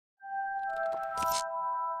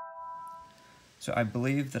So I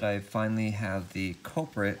believe that I finally have the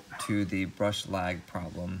culprit to the brush lag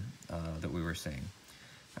problem that we were seeing.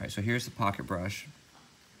 All right, so here's the pocket brush.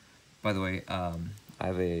 By the way, I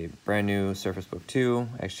have a brand new Surface Book 2.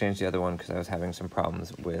 I exchanged the other one because I was having some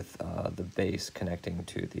problems with the base connecting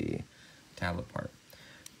to the tablet part.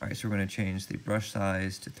 All right, so we're going to change the brush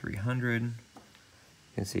size to 300. You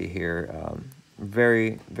can see here,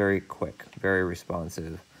 very, very quick, very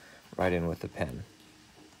responsive, right in with the pen.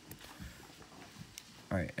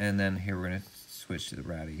 All right, and then here we're going to switch to the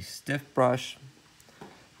Ratty Stiff brush.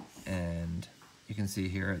 And you can see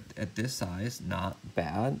here at this size, not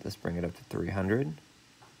bad. Let's bring it up to 300.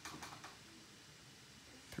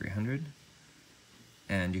 300.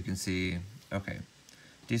 And you can see, okay,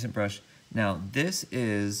 decent brush. Now this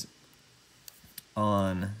is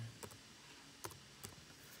on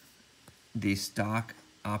the stock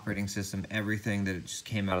operating system, everything that it just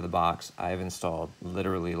came out of the box. I've installed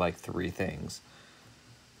literally like 3 things.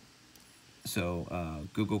 So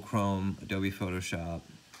Google Chrome, Adobe Photoshop,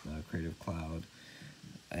 Creative Cloud,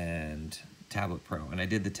 and Tablet Pro. And I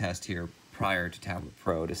did the test here prior to Tablet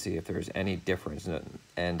Pro to see if there was any difference,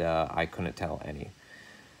 and I couldn't tell any.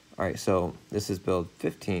 All right, so this is build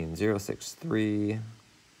 15063.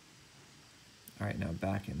 All right, now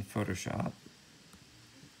back in Photoshop.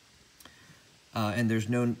 And there's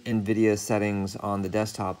no NVIDIA settings on the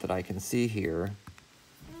desktop that I can see here.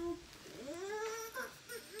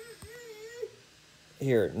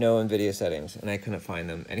 Here, no NVIDIA settings, and I couldn't find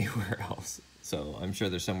them anywhere else. So I'm sure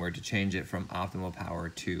there's somewhere to change it from optimal power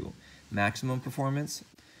to maximum performance,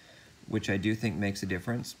 which I do think makes a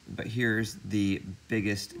difference. But here's the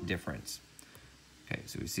biggest difference. Okay,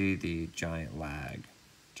 so we see the giant lag.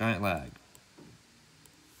 Giant lag.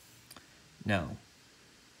 Now,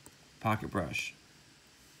 pocket brush.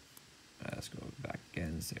 Let's go back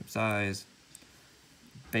again, same size.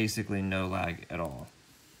 Basically no lag at all.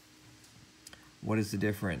 What is the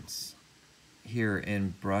difference? Here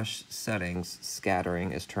in brush settings,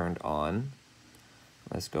 scattering is turned on.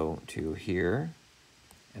 Let's go to here.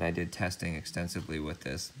 And I did testing extensively with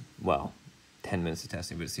this. Well, 10 minutes of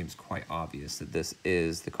testing, but it seems quite obvious that this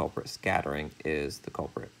is the culprit. Scattering is the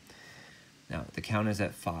culprit. Now, the count is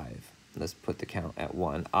at 5. Let's put the count at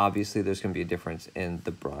 1. Obviously, there's going to be a difference in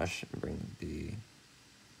the brush. Bring the,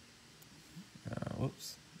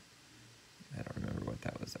 whoops. I don't remember what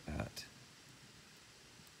that was at.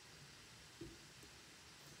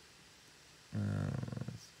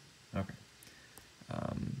 Okay.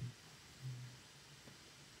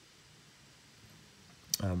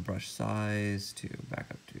 Brush size to back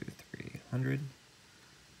up to 300.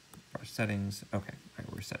 Brush settings. Okay, all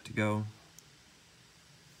right, we're set to go.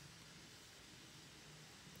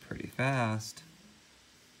 Pretty fast.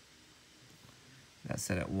 That's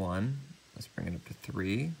set at 1. Let's bring it up to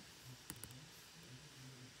 3.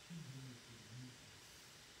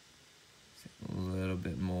 A little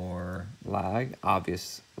bit more lag,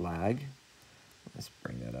 obvious lag. Let's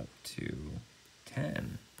bring that up to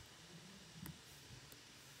 10.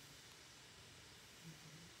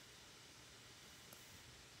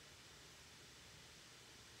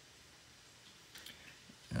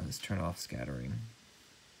 Now let's turn off scattering.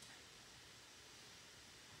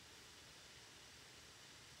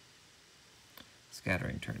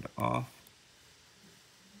 Scattering turned off.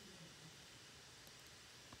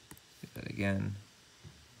 Do that again.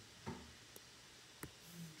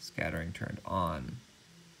 Scattering turned on.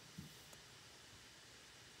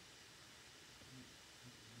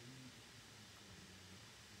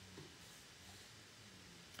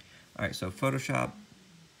 All right, so Photoshop,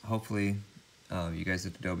 hopefully you guys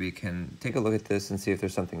at Adobe can take a look at this and see if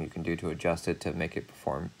there's something you can do to adjust it to make it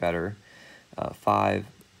perform better. 5,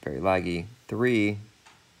 very laggy. 3,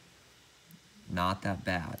 not that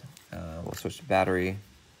bad. We'll switch to battery.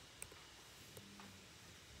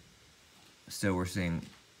 Still, we're seeing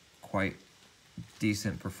quite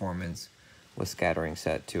decent performance with scattering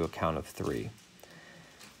set to a count of 3.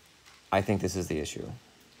 I think this is the issue.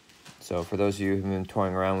 So for those of you who've been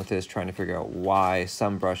toying around with this, trying to figure out why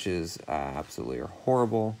some brushes absolutely are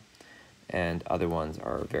horrible and other ones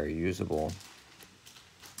are very usable,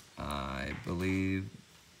 I believe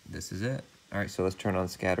this is it. All right, so let's turn on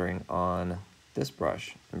scattering on this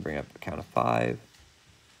brush and bring up a count of 5.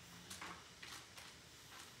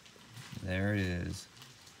 There it is.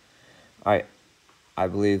 All right, I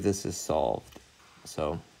believe this is solved.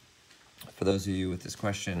 So for those of you with this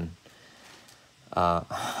question,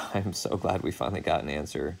 I'm so glad we finally got an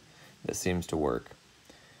answer that seems to work.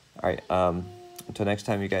 All right, until next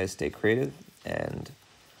time, you guys stay creative and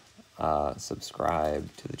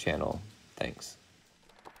subscribe to the channel. Thanks.